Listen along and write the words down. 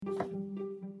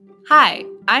Hi,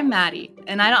 I'm Maddie,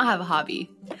 and I don't have a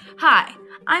hobby. Hi,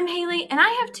 I'm Haley, and I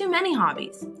have too many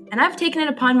hobbies, and I've taken it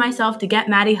upon myself to get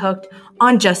Maddie hooked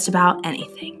on just about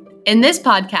anything. In this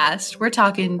podcast, we're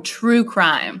talking true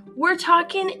crime. We're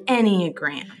talking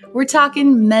Enneagram. We're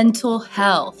talking mental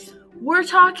health. We're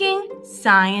talking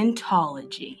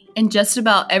Scientology. And just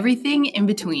about everything in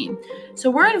between.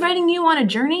 So we're inviting you on a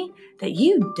journey that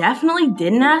you definitely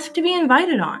didn't ask to be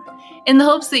invited on. In the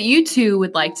hopes that you too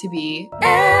would like to be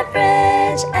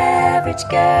average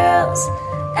girls,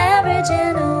 average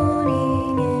and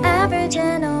only,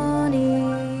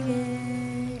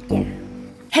 yeah.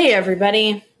 Hey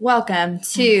everybody, welcome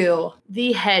to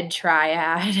the Head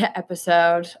Triad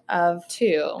episode of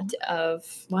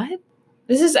what?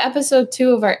 This is episode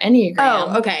 2 of our Enneagram.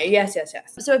 Oh, okay. Yes.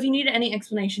 So if you need any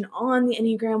explanation on the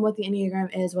Enneagram, what the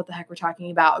Enneagram is, what the heck we're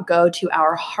talking about, go to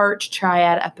our Heart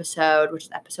Triad episode, which is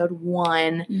episode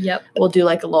 1. Yep. We'll do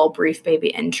like a little brief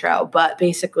baby intro. But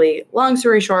basically, long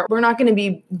story short, we're not going to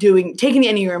be taking the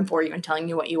Enneagram for you and telling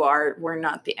you what you are. We're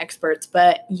not the experts,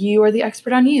 but you are the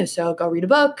expert on you. So go read a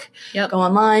book, go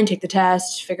online, take the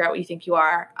test, figure out what you think you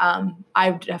are. I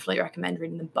would definitely recommend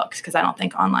reading the books because I don't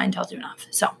think online tells you enough.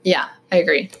 So yeah. I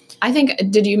agree. I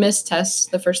think, did you miss tests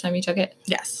the first time you took it?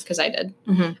 Yes. Because I did.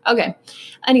 Mm-hmm. Okay.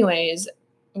 Anyways,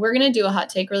 we're going to do a hot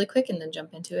take really quick and then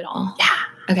jump into it all. Yeah.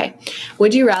 Okay.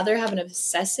 Would you rather have an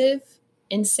obsessive,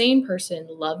 insane person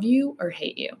love you or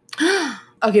hate you?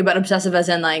 Okay, but obsessive as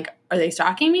in like, are they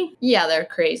stalking me? Yeah, they're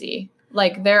crazy.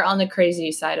 Like, they're on the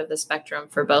crazy side of the spectrum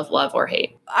for both love or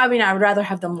hate. I mean, I would rather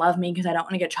have them love me because I don't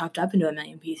want to get chopped up into a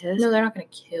million pieces. No, they're not going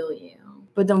to kill you.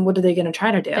 But then what are they going to try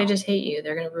to do? They just hate you.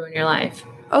 They're going to ruin your life.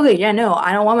 Okay, yeah, no,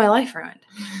 I don't want my life ruined.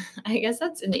 I guess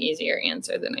that's an easier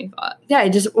answer than I thought. Yeah, I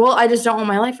just don't want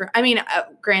my life ruined. I mean,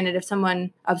 granted, if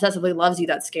someone obsessively loves you,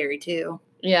 that's scary too.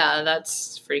 Yeah,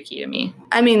 that's freaky to me.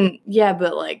 I mean, yeah,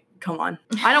 but like, come on.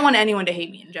 I don't want anyone to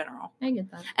hate me in general. I get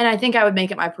that. And I think I would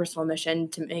make it my personal mission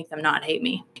to make them not hate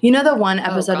me. You know the one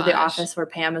episode of The Office where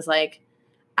Pam is like,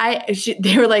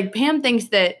 they were like, Pam thinks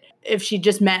that if she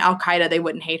just met Al-Qaeda, they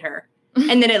wouldn't hate her.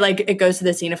 And then it goes to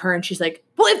the scene of her and she's like,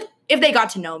 well, if they got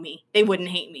to know me, they wouldn't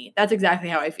hate me. That's exactly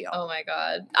how I feel. Oh my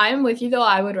God. I'm with you though.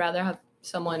 I would rather have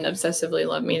someone obsessively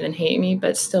love me than hate me,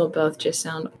 but still both just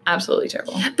sound absolutely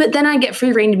terrible. But then I get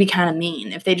free reign to be kind of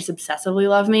mean if they just obsessively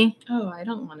love me. Oh, I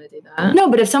don't want to do that. No,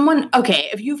 but if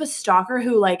you have a stalker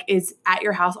who like is at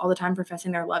your house all the time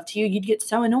professing their love to you, you'd get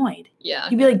so annoyed. Yeah.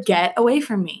 You'd be like, get away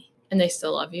from me. And they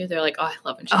still love you. They're like, oh, I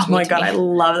love when she's Oh my God, I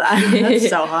love that. That's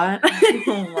so hot.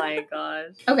 Oh my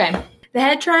gosh. Okay. The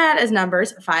Head Triad is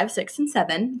numbers 5, 6, and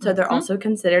 7. So they're also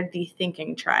considered the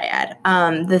thinking triad.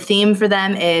 The theme for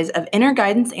them is of inner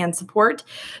guidance and support.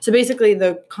 So basically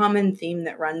the common theme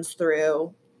that runs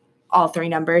through all 3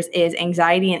 numbers is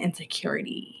anxiety and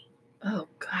insecurity. Oh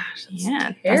gosh.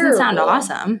 Yeah. Terrible. Doesn't sound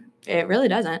awesome. It really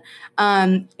doesn't.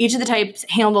 Each of the types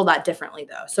handle that differently,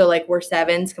 though. So, like, where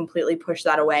 7s completely push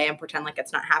that away and pretend like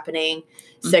it's not happening.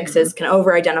 6s can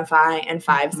over-identify, and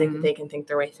 5s think that they can think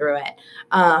their way through it.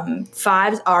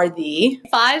 5s are the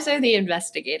investigators. 5s are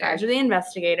the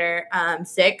investigator.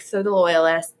 6 are the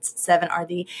loyalists. 7 are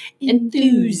the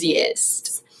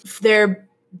enthusiasts. Their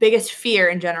biggest fear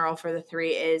in general for the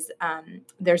 3 is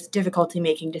there's difficulty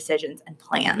making decisions and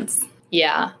plans.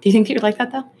 Yeah. Do you think that you'd like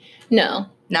that, though? No.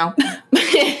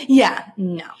 Yeah,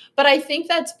 no. But I think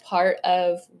that's part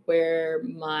of where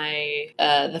my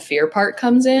the fear part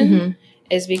comes in,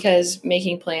 is because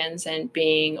making plans and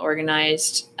being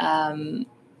organized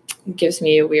gives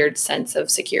me a weird sense of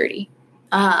security.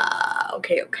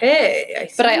 Okay. I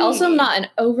see. But I also am not an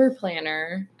over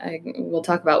planner. We'll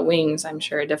talk about wings, I'm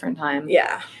sure, a different time.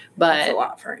 Yeah. But that's a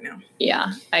lot for right now.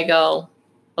 Yeah. I go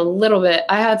a little bit.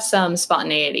 I have some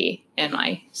spontaneity in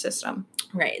my system.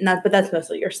 Right. But that's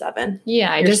mostly your 7.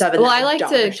 Yeah. I like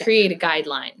to create a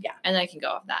guideline. Yeah. And I can go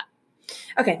off that.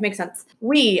 Okay, makes sense.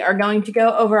 We are going to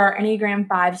go over our Enneagram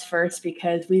 5s first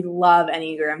because we love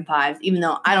Enneagram 5s, even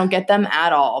though I don't get them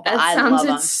at all. But I love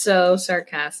them. So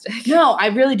sarcastic. No, I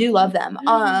really do love them.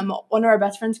 One of our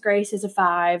best friends, Grace, is a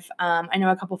 5. I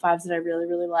know a couple 5s that I really,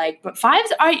 really like. But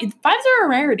 5s are a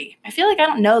rarity. I feel like I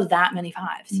don't know that many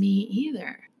 5s. Me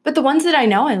either. But the ones that I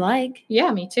know, I like.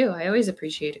 Yeah, me too. I always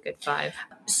appreciate a good 5.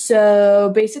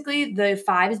 So basically, the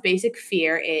 5's basic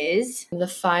fear is... The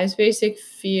 5's basic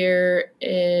fear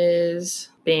is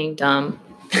being dumb.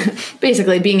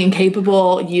 Basically, being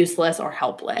incapable, useless, or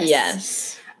helpless.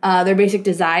 Yes. Their basic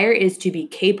desire is to be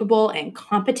capable and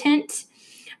competent.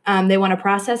 They want to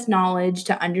process knowledge,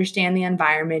 to understand the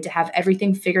environment, to have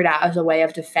everything figured out as a way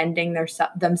of defending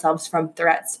themselves from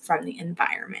threats from the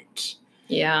environment.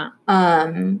 Yeah.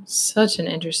 Such an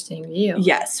interesting view.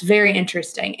 Yes, very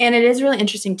interesting. And it is really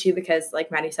interesting too because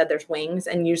like Maddie said, there's wings,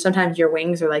 and sometimes your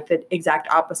wings are like the exact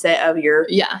opposite of your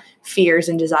fears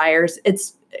and desires.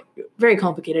 It's very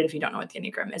complicated if you don't know what the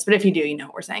Enneagram is, but if you do, you know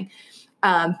what we're saying.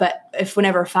 But if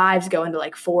whenever 5s go into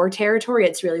like 4 territory,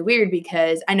 it's really weird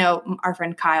because I know our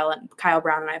friend Kyle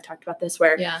Brown and I have talked about this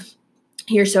where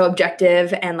you're so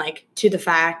objective and like to the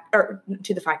fact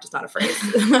is not a phrase.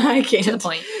 I can't.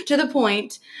 To the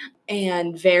point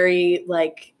and very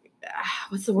like,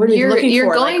 what's the word you're looking for?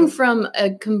 You're going from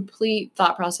a complete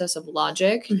thought process of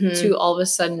logic to all of a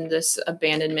sudden this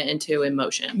abandonment into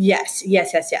emotion. Yes.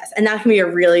 And that can be a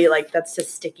really like, that's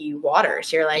just sticky water.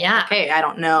 So you're like, okay, I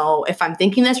don't know if I'm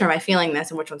thinking this or am I feeling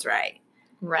this and which one's right.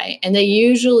 Right. And they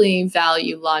usually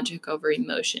value logic over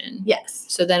emotion. Yes.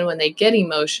 So then when they get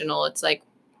emotional, it's like,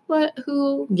 what?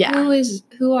 Who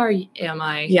am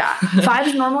I? Yeah.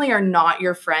 5s normally are not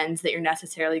your friends that you're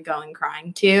necessarily going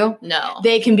crying to. No.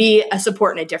 They can be a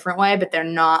support in a different way, but they're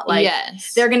not like,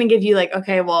 they're going to give you like,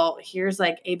 okay, well, here's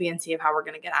like A, B, and C of how we're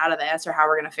going to get out of this or how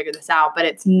we're going to figure this out. But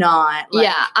it's not like.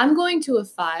 Yeah. I'm going to a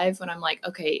 5 when I'm like,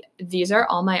 okay, these are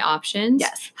all my options.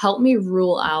 Yes. Help me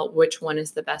rule out which one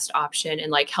is the best option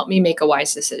and like help me make a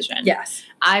wise decision. Yes.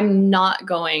 I'm not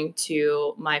going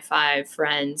to my 5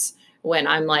 friends when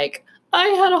I'm like, I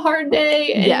had a hard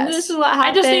day and this is what happened.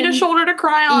 I just need a shoulder to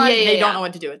cry on. They don't know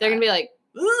what to do with They're that. going to be like,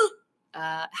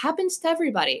 happens to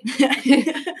everybody.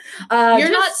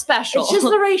 You're not special. It's just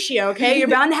the ratio, okay? You're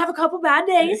bound to have a couple bad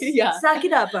days. Suck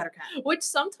it up, buttercup. Which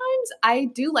sometimes I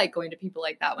do like going to people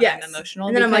like that when I'm emotional.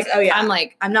 And then I'm like, oh yeah. I'm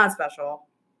like, I'm not special.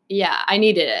 Yeah, I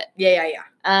needed it. Yeah.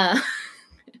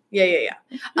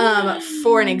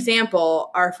 For an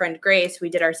example, our friend Grace, we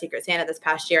did our Secret Santa this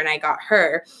past year and I got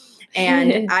her.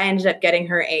 And I ended up getting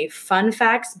her a fun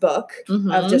facts book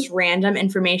of just random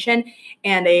information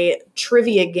and a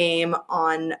trivia game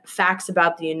on facts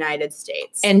about the United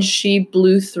States. And she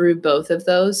blew through both of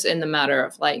those in the matter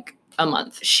of like a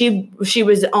month. She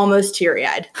was almost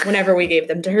teary-eyed whenever we gave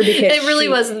them to her because it really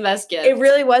was the best gift. It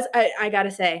really was. I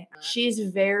gotta say, she's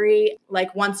very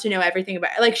like wants to know everything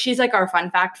about. Like she's like our fun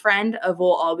fact friend of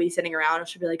we'll all be sitting around and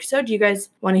she'll be like, "So, do you guys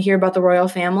want to hear about the royal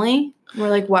family?" We're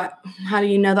like, "What? How do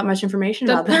you know that much information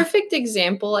about that?" The perfect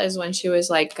example is when she was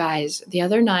like, "Guys, the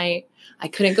other night I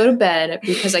couldn't go to bed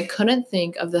because I couldn't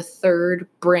think of the third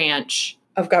branch."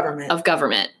 Of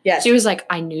government. Yes. She was like,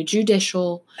 I knew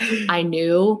judicial, I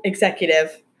knew executive,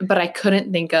 but I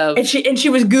couldn't think of. And she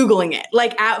was Googling it.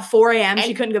 Like at 4 a.m.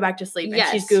 she couldn't go back to sleep. And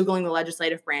she's Googling the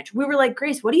legislative branch. We were like,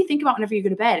 Grace, what do you think about whenever you go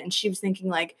to bed? And she was thinking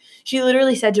like, she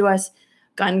literally said to us,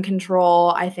 gun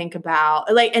control, I think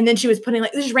about like, and then she was putting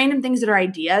like just random things that are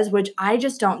ideas, which I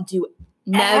just don't do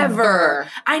Never.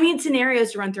 I need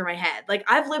scenarios to run through my head. Like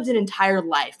I've lived an entire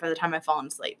life by the time I've fallen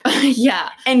asleep. Yeah.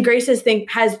 And Grace has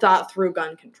thought through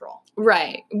gun control.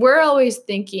 Right. We're always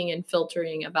thinking and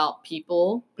filtering about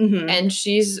people. And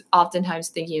she's oftentimes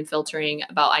thinking and filtering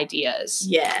about ideas.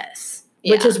 Yes.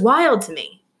 Yeah. Which is wild to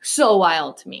me. So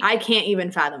wild to me. I can't even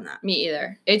fathom that. Me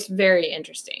either. It's very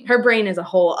interesting. Her brain is a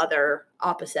whole other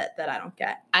opposite that I don't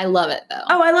get. I love it though.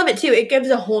 Oh, I love it too. It gives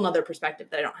a whole nother perspective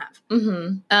that I don't have.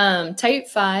 Type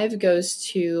 5 goes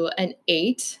to an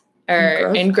 8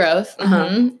 in growth.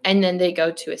 And then they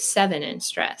go to a 7 in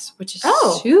stress, which is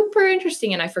super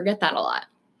interesting. And I forget that a lot.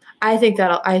 I think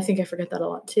I forget that a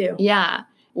lot too. Yeah.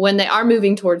 When they are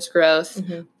moving towards growth,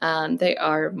 they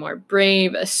are more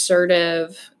brave,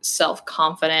 assertive,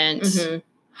 self-confident,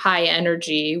 high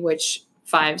energy, which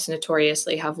 5s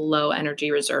notoriously have low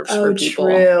energy reserves for people.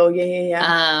 Oh, true.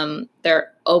 Yeah.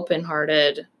 They're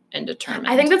open-hearted and determined.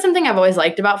 I think that's something I've always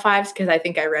liked about 5s because I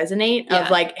think I resonate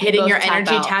of like hitting your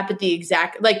energy tap at the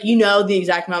exact, like, the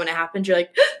exact moment it happens. You're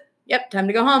like, yep, time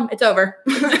to go home. It's over.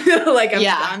 Like,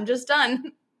 I'm just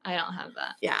done. I don't have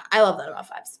that. Yeah, I love that about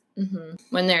 5s.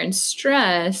 When they're in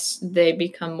stress, they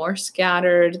become more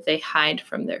scattered. They hide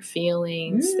from their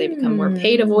feelings. They become more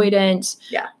pain avoidant.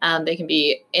 Yeah. They can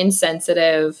be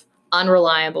insensitive,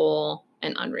 unreliable,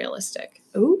 and unrealistic.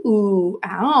 Ooh,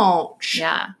 ouch.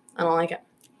 Yeah. I don't like it.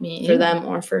 Me for them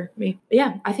or for me. But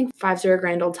yeah, I think 5s are a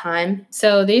grand old time.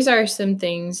 So these are some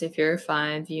things, if you're a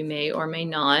 5, you may or may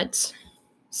not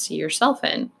see yourself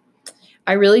in.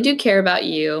 I really do care about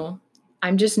you.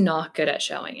 I'm just not good at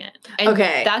showing it. And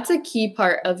that's a key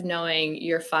part of knowing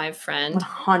your 5 friend.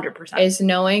 100%. Is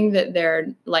knowing that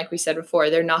they're, like we said before,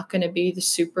 they're not going to be the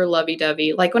super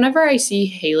lovey-dovey. Like whenever I see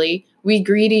Haley, we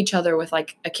greet each other with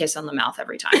like a kiss on the mouth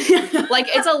every time. Like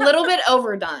it's a little bit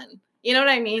overdone. You know what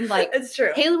I mean? Like it's true.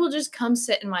 Haley will just come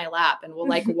sit in my lap and we'll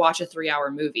like watch a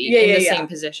 3-hour movie in the same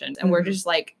positions. And we're just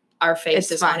like, our face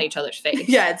is on each other's face.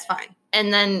 Yeah, it's fine.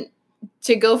 And then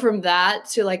to go from that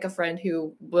to like a friend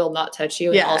who will not touch you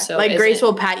and Yeah, also like Grace isn't-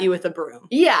 will pat you with a broom.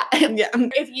 Yeah. Yeah.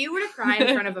 If you were to cry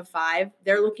in front of a 5,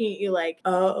 they're looking at you like,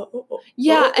 oh.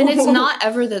 Yeah, and it's not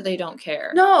ever that they don't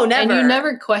care. No, never. And you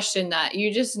never question that.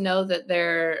 You just know that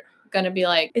they're going to be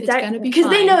like, it's going to be because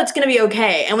they fine. know it's going to be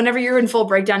okay. And whenever you're in full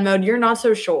breakdown mode, you're not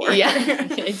so sure. Yeah,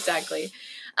 exactly.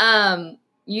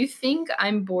 You think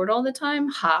I'm bored all the time?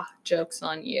 Ha, joke's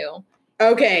on you.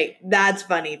 Okay, that's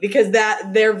funny because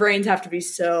their brains have to be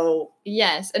so.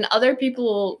 Yes, and other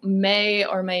people may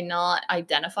or may not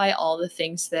identify all the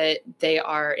things that they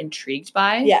are intrigued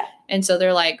by. Yeah. And so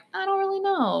they're like, I don't really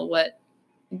know what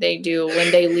they do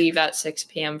when they leave at 6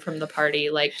 p.m. from the party.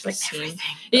 Like Everything.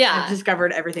 Yeah. I've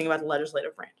discovered everything about the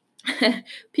legislative branch.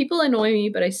 People annoy me,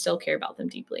 but I still care about them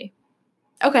deeply.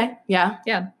 Okay, yeah.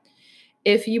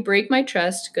 If you break my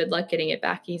trust, good luck getting it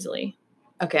back easily.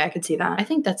 Okay, I could see that. I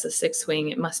think that's a 6 swing.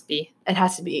 It must be. It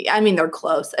has to be. I mean, they're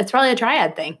close. It's probably a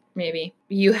triad thing. Maybe.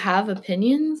 You have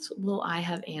opinions? Well, I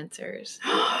have answers.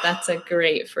 That's a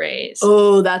great phrase.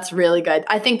 Oh, that's really good.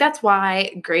 I think that's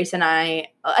why Grace and I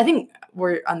think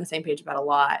we're on the same page about a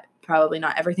lot. Probably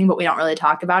not everything, but we don't really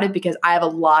talk about it because I have a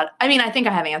lot. I mean, I think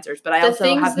I have answers, but I also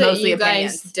have mostly you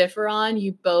opinions. guys differ on,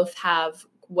 you both have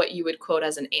what you would quote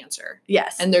as an answer.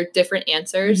 Yes. And they're different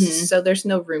answers, Mhm. so there's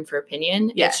no room for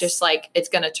opinion. Yes. It's just like, it's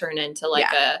going to turn into like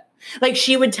like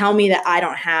she would tell me that I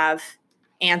don't have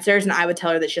answers and I would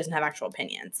tell her that she doesn't have actual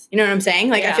opinions. You know what I'm saying?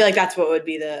 Like, I Yeah. feel like that's what would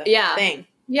be the Yeah. thing.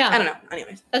 Yeah. I don't know.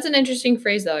 Anyways. That's an interesting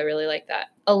phrase, though. I really like that.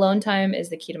 Alone time is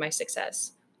the key to my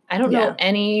success. I don't Yeah. know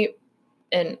any,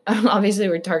 and obviously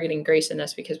we're targeting Grace in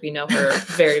this because we know her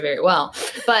very, very well.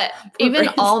 But even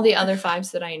Grace. all the other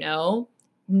 5s that I know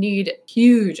need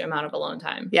huge amount of alone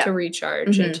time Yeah. to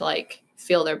recharge and Mhm. to like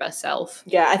feel their best self.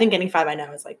 Yeah, I think any 5 I know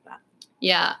is like that.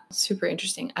 Yeah. Super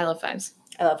interesting. I love 5s.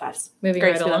 I love 5s. Moving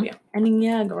Grace, right we love along. you.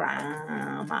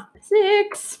 Enneagram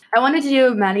 6. I wanted to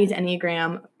do Maddie's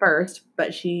Enneagram first,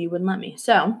 but she wouldn't let me.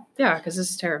 So, Yeah, because this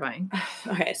is terrifying.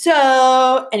 okay.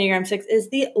 So, Enneagram 6 is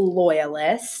the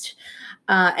loyalist.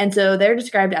 And so they're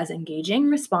described as engaging,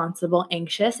 responsible,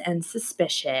 anxious, and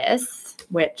suspicious,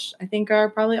 which I think are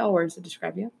probably all words to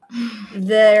describe you.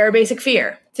 Their basic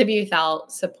fear. To be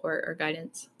without support or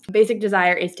guidance. Basic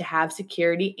desire is to have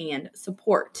security and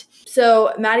support.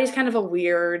 So Maddie's kind of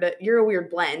you're a weird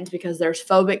blend because there's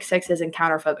phobic 6s and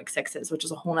counterphobic 6s, which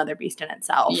is a whole nother beast in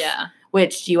itself. Yeah.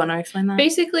 Which, do you want to explain that?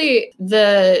 Basically,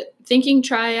 the thinking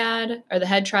triad or the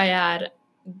head triad,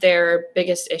 their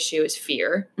biggest issue is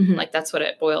fear. Mhm. Like that's what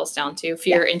it boils down to.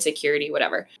 Fear, insecurity,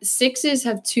 whatever. 6s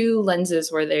have 2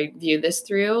 lenses where they view this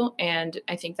through. And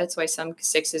I think that's why some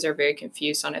 6s are very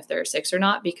confused on if they're a 6 or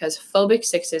not, because phobic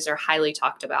 6s are highly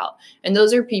talked about. And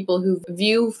those are people who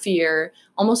view fear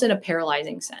almost in a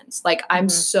paralyzing sense. Like I'm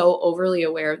Mhm. so overly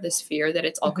aware of this fear that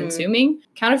it's all Mhm. consuming.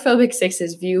 Counterphobic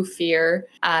 6s view fear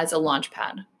as a launch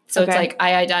pad. So it's Okay. like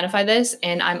I identify this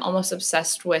and I'm almost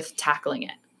obsessed with tackling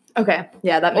it Okay.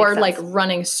 Yeah, that makes or sense. like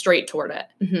running straight toward it.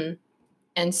 Mhm.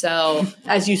 And so,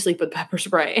 As you sleep with pepper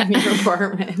spray in your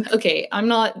apartment. okay, I'm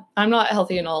not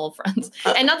healthy in all fronts.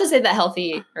 And not to say that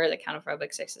healthy or the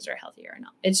counterphobic 6s are healthier or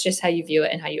not. It's just how you view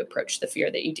it and how you approach the fear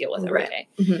that you deal with every Right.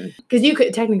 day. Because you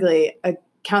could technically, a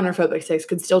counterphobic 6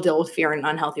 could still deal with fear in an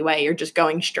unhealthy way. You're just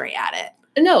going straight at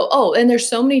it. No. Oh, and there's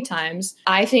so many times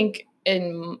I think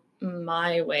in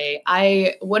my way,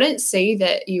 I wouldn't say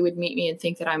that you would meet me and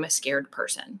think that I'm a scared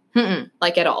person, Mm-mm.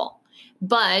 like at all.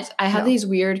 But I have No. these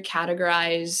weird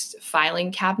categorized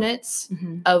filing cabinets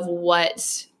Mhm. of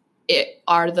what it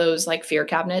are those like fear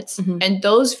cabinets. Mhm. And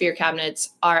those fear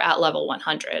cabinets are at level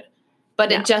 100. But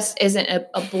Yeah. it just isn't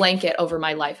a blanket over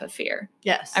my life of fear.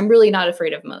 Yes. I'm really not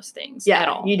afraid of most things at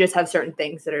all. You just have certain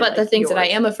things that are But the like, things that I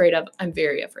yours. am afraid of, I'm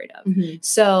very afraid of. Mhm.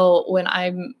 So when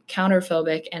I'm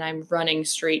counterphobic and I'm running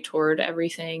straight toward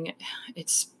everything,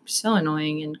 it's so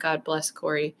annoying. And God bless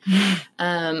Corey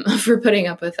for putting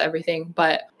up with everything.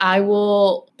 But I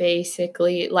will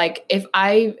basically, like, if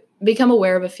I become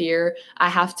aware of a fear, I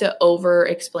have to over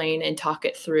explain and talk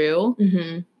it through,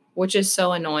 Mhm. which is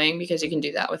so annoying because you can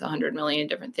do that with 100 million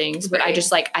different things. But I Right.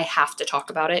 just I have to talk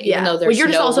about it, Yeah. even though Well, there's you're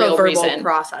just no also real a verbal reason.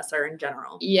 processor in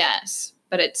general. Yes,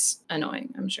 but it's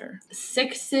annoying, I'm sure.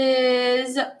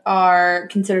 6s are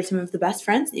considered some of the best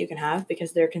friends that you can have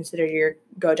because they're considered your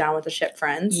go down with the ship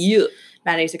friends. Yeah.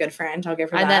 Maddie's a good friend. I'll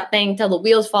give her Ride that. that thing till the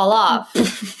wheels fall off.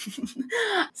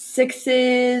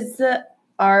 6s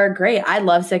are great. I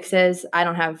love 6s.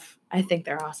 I think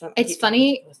they're awesome. It's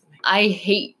funny. I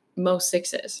hate most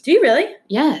 6s. Do you really?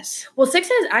 Yes. Well, 6s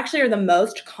actually are the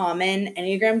most common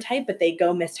Enneagram type, but they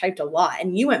go mistyped a lot.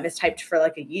 And you went mistyped for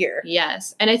like a year.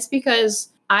 Yes. And it's because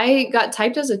I got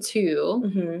typed as a 2,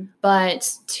 Mm-hmm. but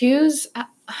 2s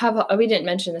we didn't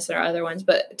mention this in our other ones,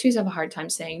 but 2s have a hard time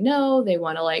saying no. They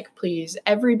want to like please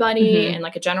everybody Mhm. in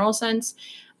like a general sense.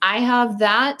 I have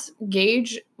that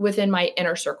gauge within my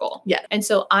inner circle. Yeah. And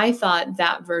so I thought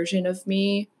that version of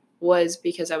me was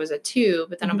because I was a 2,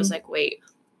 but then I was like, wait,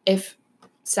 if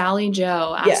Sally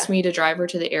Joe asked me to drive her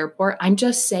to the airport, I'm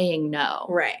just saying no.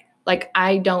 Right. Like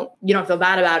You don't feel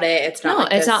bad about it. It's not. No,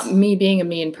 like it's this, not me being a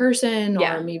mean person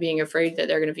Yeah. or me being afraid that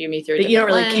they're going to view me through. But you don't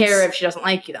really lens. care if she doesn't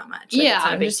like you that much. Like, Yeah, it's not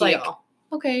a I'm big just deal. like,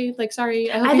 okay, like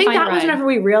sorry. I hope I you think find a that was ride. whenever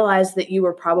we realized that you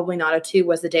were probably not a 2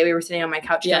 was the day we were sitting on my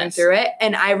couch going Yes. through it.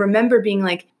 And I remember being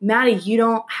like, Maddie, you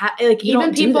don't have, like, You even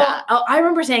don't do people, that. I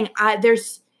remember saying,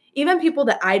 there's even people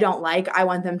that I don't like, I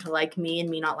want them to like me and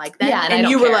me not like them. Yeah, and I and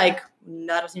don't you were care. like,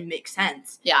 that doesn't even make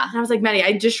sense. Yeah. And I was like, Maddie,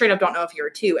 I just straight up don't know if you're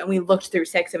a 2. And we looked through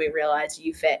 6 and we realized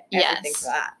you fit everything Yes. for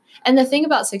that. And the thing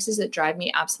about 6s that drive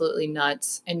me absolutely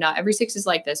nuts, and not every 6 is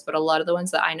like this, but a lot of the ones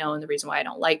that I know and the reason why I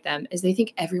don't like them is they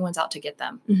think everyone's out to get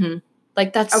them. Mm-hmm.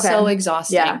 Like that's Okay. so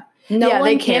exhausting. Yeah. No one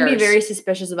they can be cares. very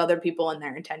suspicious of other people and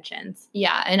their intentions.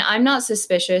 Yeah, and I'm not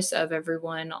suspicious of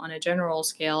everyone on a general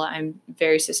scale. I'm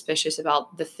very suspicious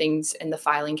about the things in the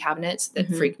filing cabinets that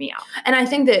Mhm. freak me out. And I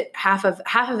think that half of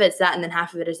it's that, and then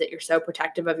half of it is that you're so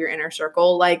protective of your inner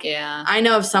circle. Like, Yeah. I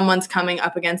know if someone's coming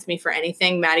up against me for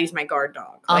anything, Maddie's my guard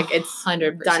dog. Like, it's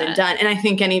 100%. done and done. And I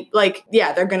think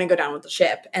they're going to go down with the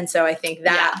ship. And so I think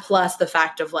that plus the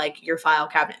fact of like your file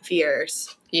cabinet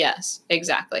fears. Yes,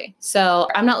 exactly. So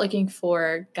I'm not looking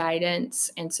for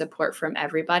guidance and support from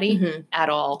everybody Mhm. at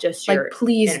all. Just like, your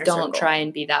please inner don't circle. try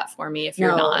and be that for me if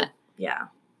you're not. Yeah.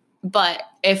 But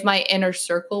if my inner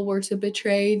circle were to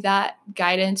betray that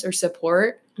guidance or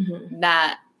support, Mhm.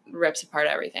 that rips apart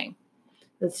everything.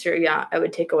 That's true. Yeah. I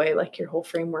would take away like your whole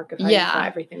framework of how Yeah. you saw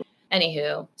everything.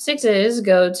 Anywho, 6s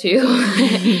go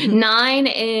to 9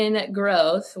 in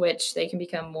growth, which they can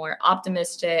become more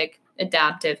optimistic,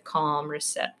 adaptive, calm,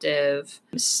 receptive,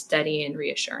 steady, and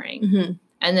reassuring. Mhm.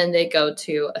 And then they go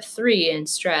to a 3 in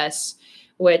stress,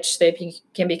 which they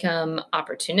can become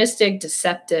opportunistic,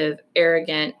 deceptive,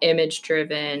 arrogant,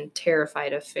 image-driven,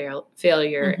 terrified of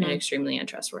failure, and Mhm. extremely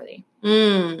untrustworthy.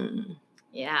 Mm.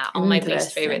 Yeah, all my least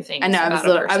Interesting. favorite things. I know. I about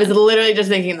a was person. literally just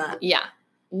thinking that. Yeah,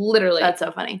 literally. That's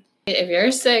so funny. If you're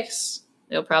a 6,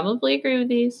 you'll probably agree with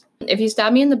these. If you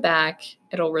stab me in the back,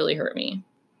 it'll really hurt me.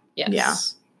 Yes. Yeah.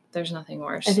 There's nothing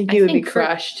worse. I think you would be for-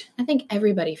 crushed. I think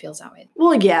everybody feels that way.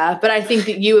 Well, yeah, but I think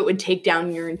that it would take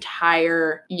down your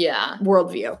entire Yeah.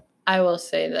 worldview. I will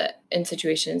say that in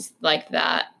situations like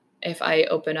that, if I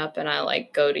open up and I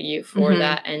like go to you for Mhm.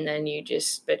 that and then you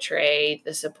just betray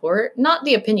the support, not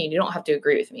the opinion, you don't have to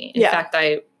agree with me. In Yeah. fact,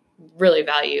 I really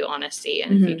value honesty,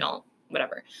 and if you Mhm. don't,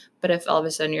 whatever. But if all of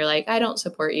a sudden you're like, I don't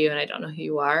support you and I don't know who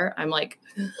you are, I'm like,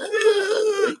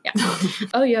 yeah.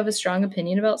 Oh, you have a strong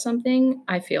opinion about something?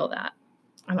 I feel that.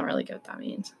 I don't really get what that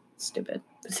means. Stupid.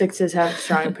 6s have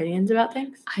strong opinions about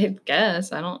things. I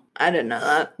guess. I don't. I didn't know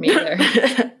that. Me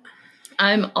either.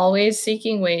 I'm always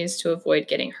seeking ways to avoid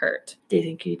getting hurt. Do you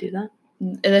think you do that?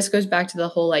 And this goes back to the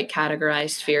whole like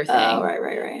categorized fear thing. Oh,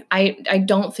 right. I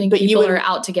don't think But you people would- are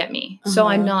out to get me. So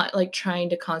I'm Uh-huh. not like trying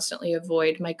to constantly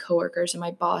avoid my coworkers and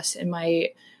my boss and my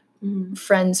Mhm.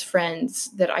 friends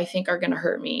that I think are going to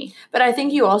hurt me. But I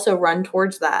think you also run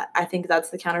towards that. I think that's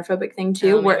the counterphobic thing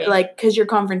too, Oh, where maybe. like, because you're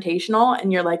confrontational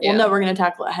and you're like, well, Yeah. no, we're going to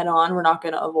tackle it head on. We're not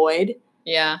going to avoid.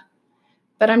 Yeah.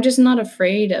 But I'm just not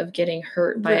afraid of getting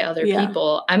hurt by Right, other yeah.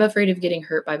 people. I'm afraid of getting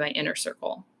hurt by my inner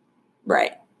circle.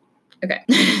 Right. Okay.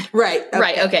 Right.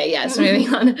 Right. Okay. Yes.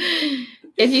 Moving on.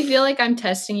 If you feel like I'm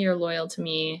testing you're loyal to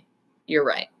me, you're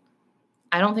right.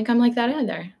 I don't think I'm like that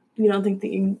either. You don't think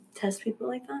that you test people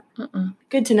like that? Uh-uh.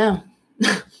 Good to know.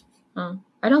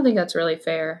 I don't think that's really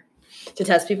fair. To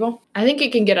test people? I think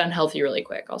it can get unhealthy really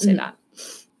quick. I'll say Mhm. that.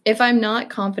 If I'm not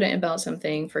confident about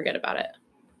something, forget about it.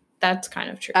 That's kind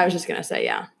of true. I was just going to say,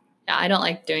 yeah. Yeah, I don't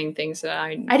like doing things that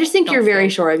I just think Don't you're very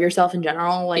feel- sure of yourself in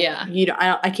general. Like, Yeah. you don't,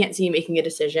 I can't see you making a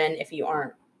decision if you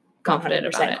aren't confident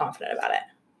about it. confident about it.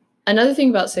 Another thing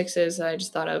about 6s that I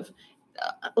just thought of,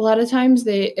 a lot of times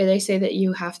they say that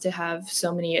you have to have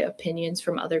so many opinions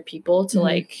from other people to Mhm.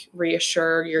 like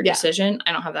reassure your Yeah. decision.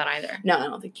 I don't have that either. No, I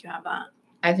don't think you have that.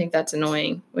 I think that's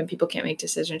annoying when people can't make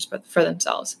decisions for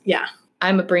themselves. Yeah.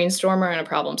 I'm a brainstormer and a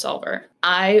problem solver.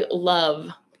 I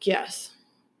love Yes.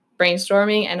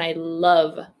 brainstorming and I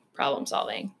love problem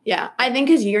solving. Yeah. I think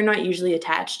because you're not usually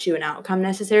attached to an outcome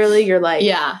necessarily. You're like,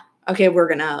 Yeah. okay, we're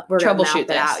gonna Troubleshoot map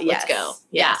it out. this. Let's Yes. go.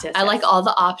 Yes, Yeah. yes, I like yes. all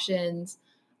the options,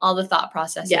 all the thought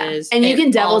processes. Yeah. And you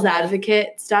can devil's all the-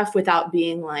 advocate stuff without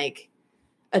being like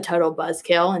a total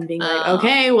buzzkill and being like, Oh.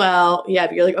 okay, well, yeah,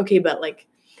 but you're like, okay, but like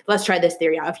let's try this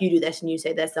theory out. If you do this and you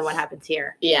say this, then what happens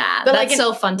here? Yeah, But, that's like,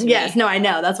 so fun to me. Yes, no, I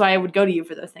know. That's why I would go to you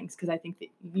for those things because I think that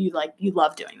you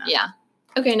love doing that. Yeah.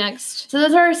 Okay, next. So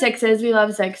those are our 6s. We love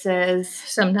 6s.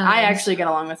 Sometimes. I actually get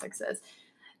along with 6s.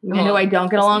 You know Oh, who I don't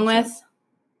get this along makes with?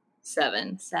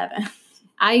 7. 7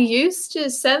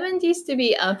 7 used to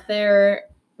be up there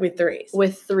with 3s.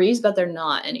 with 3s, but they're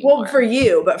not anymore. Well, for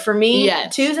you, but for me,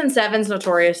 Yes. 2s and 7s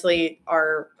notoriously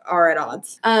are at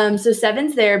odds. So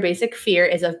 7s, their basic fear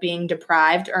is of being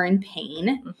deprived or in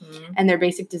pain, Mhm. and their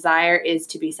basic desire is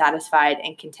to be satisfied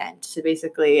and content. So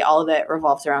basically, all of it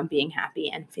revolves around being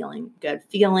happy and feeling good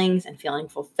feelings and feeling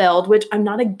fulfilled, which I'm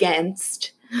not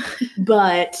against.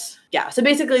 But yeah, so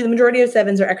basically, the majority of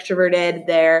 7s are extroverted.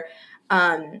 They're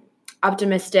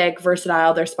optimistic,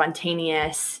 versatile. They're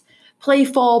spontaneous,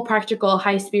 playful, practical,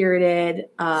 high-spirited.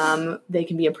 They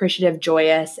can be appreciative,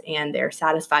 joyous, and they're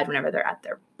satisfied whenever they're at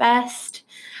their best.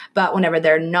 But whenever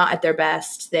they're not at their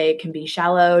best, they can be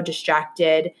shallow,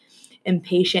 distracted,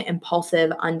 impatient,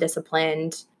 impulsive,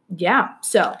 undisciplined. Yeah.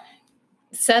 So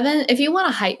 7, if you want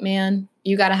a hype man,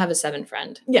 you got to have a 7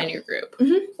 friend Yeah. in your group.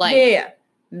 Mhm. Like, yeah.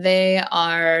 they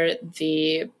are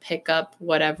the pick up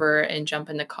whatever and jump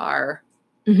in the car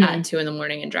Mhm. at 2 a.m.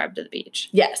 and drive to the beach.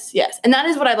 Yes. And that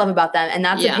is what I love about them. And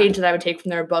that's Yeah. a page that I would take from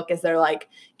their book is their like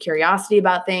curiosity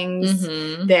about things,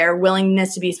 Mhm. their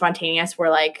willingness to be spontaneous, where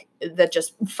like that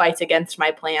just fights against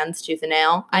my plans tooth and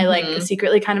nail. I like Mhm.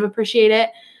 secretly kind of appreciate it.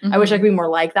 I wish I Mhm. could be more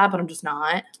like that, but I'm just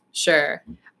not. Sure.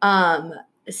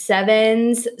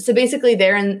 7s. So basically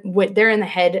they're in the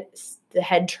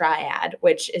head triad,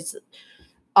 which is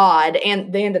odd,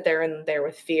 and they're in there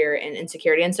with fear and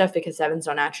insecurity and stuff because 7s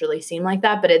don't naturally seem like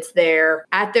that, but it's there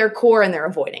at their core and they're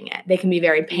avoiding it. They can be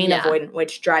very pain Yeah. avoidant,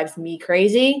 which drives me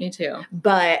crazy. Me too.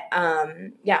 But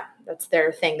yeah, that's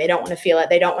their thing. They don't want to feel it.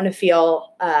 They don't want to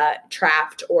feel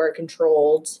trapped or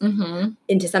controlled Mm-hmm.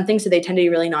 into something, so they tend to be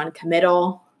really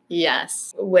non-committal,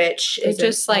 Yes. which It's is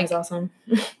just like- awesome.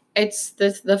 It's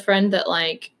the friend that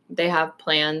like they have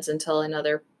plans until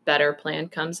another better plan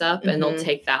comes up and they'll Mhm.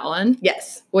 take that one,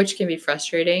 Yes. which can be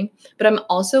frustrating. But I'm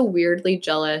also weirdly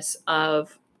jealous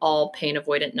of all pain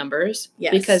avoidant numbers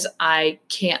Yes. because I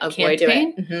can't avoid do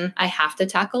pain. it. Mhm. I have to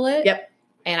tackle it. Yep.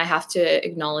 And I have to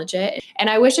acknowledge it.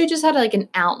 And I wish I just had like an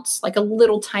ounce, like a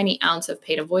little tiny ounce of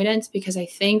pain avoidance because I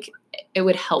think it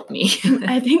would help me.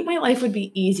 I think my life would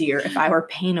be easier if I were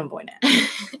pain avoidant.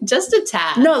 Just a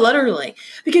tad. No, literally.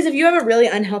 Because if you have a really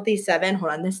unhealthy 7,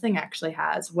 hold on, this thing actually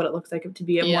has what it looks like to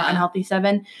be a more Yeah. unhealthy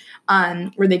 7,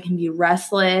 where they can be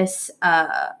restless,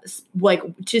 like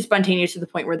too spontaneous to the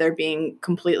point where they're being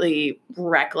completely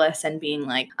reckless and being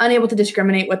like unable to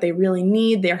discriminate what they really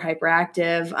need. They're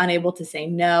hyperactive, unable to say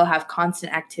no, have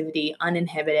constant activity,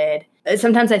 uninhibited.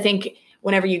 Sometimes I think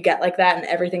whenever you get like that and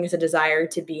everything is a desire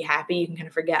to be happy, you can kind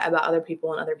of forget about other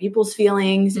people and other people's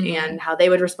feelings Mhm. and how they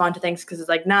would respond to things because it's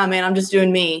like, nah, man, I'm just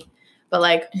doing me. But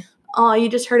like, oh, you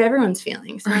just hurt everyone's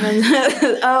feelings. Oh,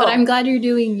 But I'm glad you're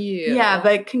doing you. yeah,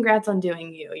 but congrats on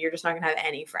doing you. You're just not gonna have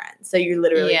any friends, so you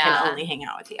literally Yeah. can only hang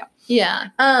out with you. Yeah.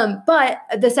 But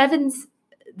the 7s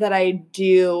that I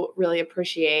do really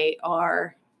appreciate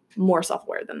are more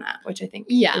self-aware than that, which I think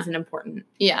Yeah. is an important.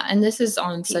 Yeah, and this is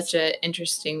on Piece. such an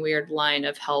interesting, weird line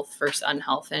of health versus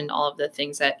unhealth and all of the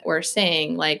things that we're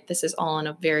saying. Like, this is all on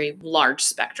a very large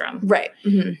spectrum. Right.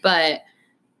 Mhm. But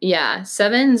yeah,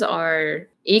 7s are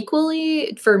equally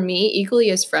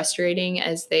as frustrating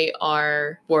as they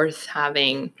are worth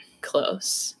having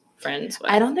close friends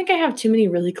with. I don't think I have too many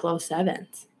really close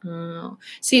 7s. Oh.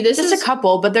 See, this Just is a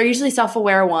couple, but they're usually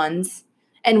self-aware ones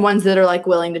and ones that are like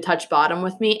willing to touch bottom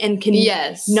with me and can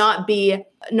yes, not be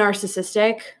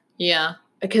narcissistic. yeah,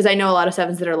 Because I know a lot of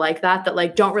 7s that are like that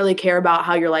like don't really care about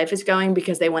how your life is going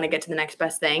because they want to get to the next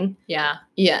best thing. yeah,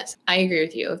 yes, I agree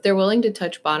with you. If they're willing to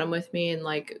touch bottom with me and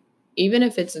like, even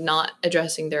if it's not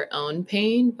addressing their own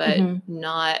pain, but Mhm.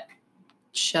 not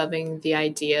shoving the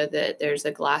idea that there's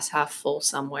a glass half full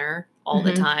somewhere all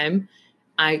the Mhm. time,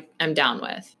 I'm down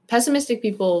with. Pessimistic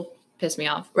people piss me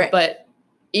off, Right. but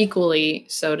equally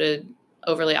so do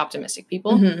overly optimistic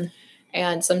people. Mhm.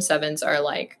 And some 7s are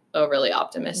like overly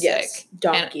optimistic. Yes,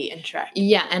 Donkey and Shrek.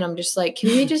 Yeah, and I'm just like, can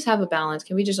we just have a balance?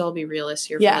 Can we just all be realists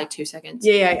here Yeah. for like 2 seconds?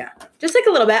 Yeah. Just like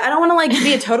a little bit. I don't want to like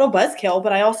be a total buzzkill,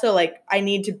 but I also like I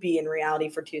need to be in reality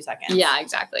for 2 seconds. Yeah,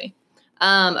 exactly.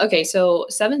 Okay, so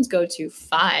 7s go to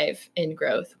 5 in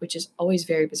growth, which is always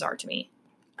very bizarre to me.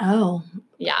 Oh,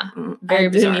 Yeah, very Very I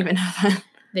bizarre. didn't even know that.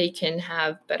 they can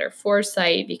have better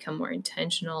foresight, become more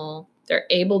intentional. They're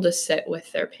able to sit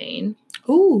with their pain.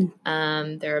 Ooh.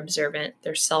 They're observant.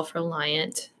 They're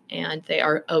self-reliant, and they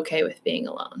are okay with being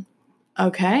alone.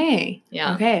 Okay.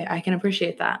 Yeah. Okay, I can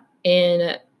appreciate that.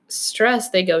 In stress,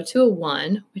 they go to a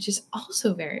 1, which is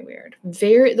also very weird.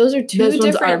 Those are two Those ones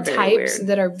different are very types weird.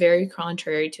 that are very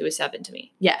contrary to a 7 to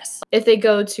me. Yes. If they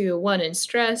go to 1 in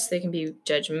stress, they can be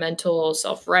judgmental,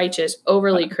 self-righteous,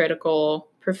 overly critical,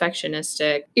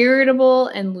 perfectionistic, irritable,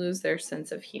 and lose their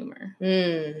sense of humor.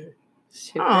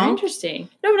 Super Aw. interesting.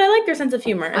 No, but I like their sense of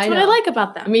humor. That's I what I know. like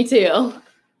about them. Me too.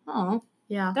 Oh,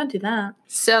 Yeah. don't do that.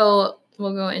 So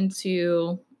we'll go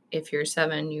into, if you're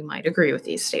 7, you might agree with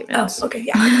these statements. okay,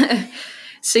 yeah.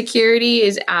 Security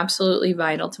is absolutely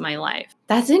vital to my life.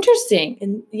 That's interesting.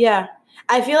 And yeah,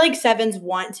 I feel like 7s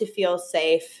want to feel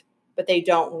safe, but they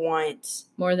don't want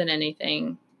More than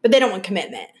anything. But they don't want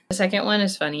commitment. The second one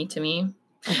is funny to me.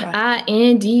 Okay.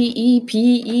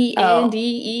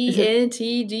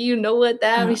 INDEPENDENT. Do you know what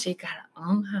that means? She got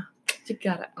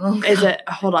it. Is it?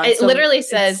 Hold on. It So literally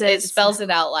says, it says- spells it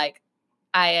out like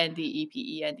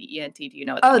INDEPENDENT. Do you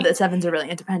know what that Oh, means? the 7s are really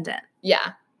independent.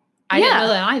 Yeah. I didn't know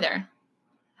that either.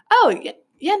 Oh,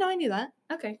 yeah. No, I knew that.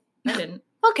 Okay. I didn't.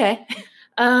 Okay.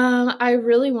 I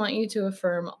really want you to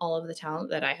affirm all of the talent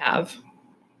that I have.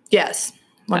 Yes.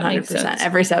 That makes 100%. sense.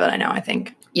 Every 7 I know, I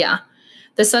think. Yeah.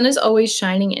 The sun is always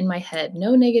shining in my head.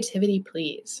 No negativity,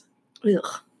 please.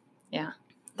 Ugh. Yeah.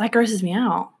 That grosses me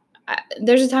out.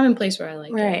 There's a time and place where I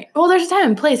like it. Right. Well, there's a time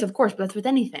and place, of course, but that's with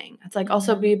anything. It's like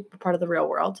also Mhm. be a part of the real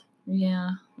world.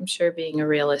 Yeah, I'm sure being a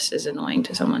realist is annoying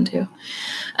to someone too.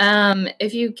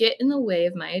 If you get in the way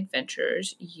of my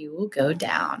adventures, you will go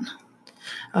down.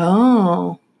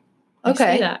 Oh. I see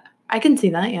Okay. that. I can see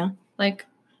that, yeah. Like,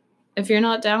 if you're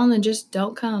not down, then just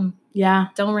don't come. Yeah.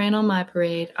 Don't rain on my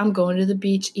parade. I'm going to the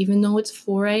beach even though it's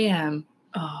 4 a.m.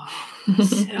 Oh.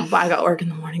 But I got work in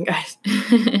the morning, guys.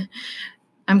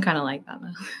 I'm kind of like that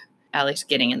though. At least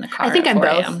getting in the car. I think at I'm 4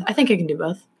 both. a.m. I think I can do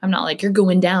both. I'm not like, you're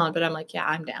going down, but I'm like, yeah,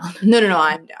 I'm down. No,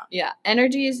 I'm down. Yeah.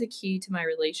 Energy is the key to my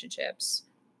relationships.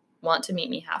 Want to meet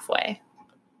me halfway.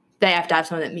 They have to have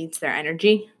someone that meets their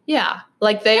energy. Yeah.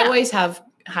 Like they Yeah. always have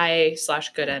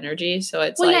high/good energy. So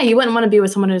it's Well, like, yeah, you wouldn't want to be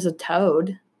with someone who's a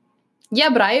toad. yeah,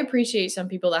 but I appreciate some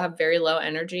people that have very low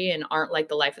energy and aren't like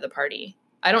the life of the party.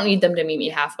 I don't need them to meet me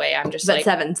halfway. I'm just But like,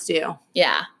 7s do.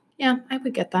 yeah, Yeah, I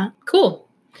would get that. cool.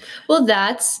 Well,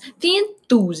 that's the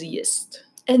enthusiast.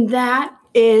 And that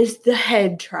is the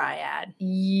head triad.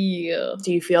 Yeah.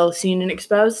 Do you feel seen and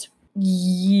exposed?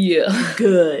 Yeah.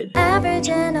 Good. Average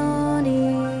and only